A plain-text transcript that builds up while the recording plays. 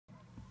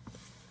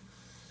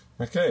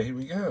Okay, here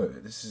we go.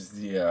 This is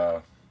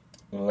the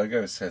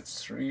Lego set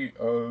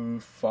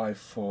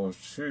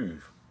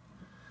 30542.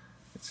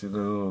 It's a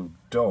little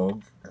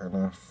dog and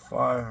a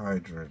fire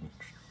hydrant.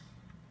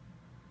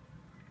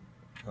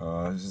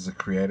 This is a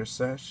creator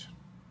set.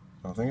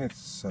 I think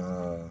it's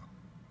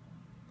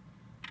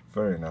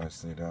very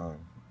nicely done.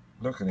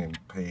 Look at him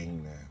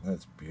peeing there.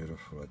 That's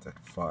beautiful at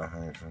that fire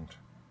hydrant.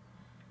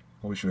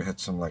 I wish we had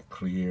some like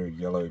clear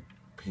yellow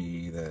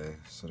pee there,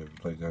 sort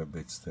of Lego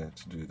bits there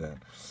to do that.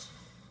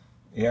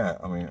 Yeah,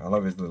 I mean, I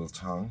love his little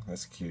tongue.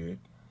 That's cute.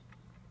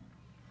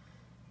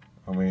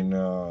 I mean,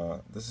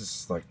 this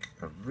is like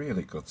a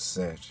really good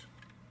set.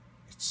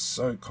 It's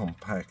so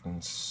compact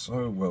and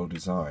so well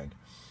designed.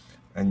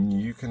 And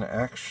you can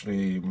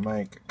actually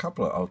make a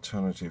couple of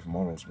alternative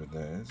models with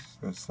this.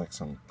 There's like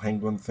some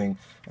penguin thing.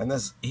 And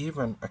there's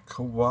even a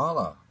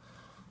koala.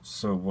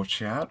 So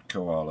watch out,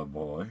 koala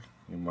boy.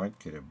 You might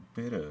get a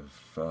bit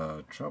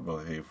of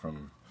trouble here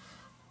from...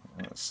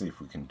 Let's see if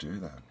we can do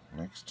that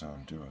next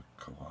time. Do a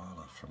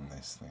koala from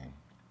this thing.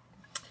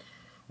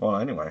 Well,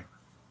 anyway,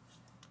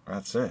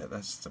 that's it.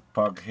 That's the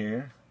pug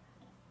here.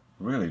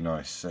 Really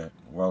nice set.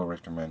 Well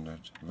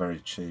recommended. Very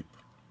cheap.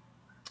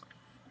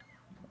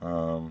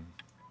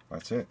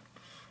 That's it.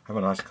 Have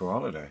a nice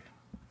koala day.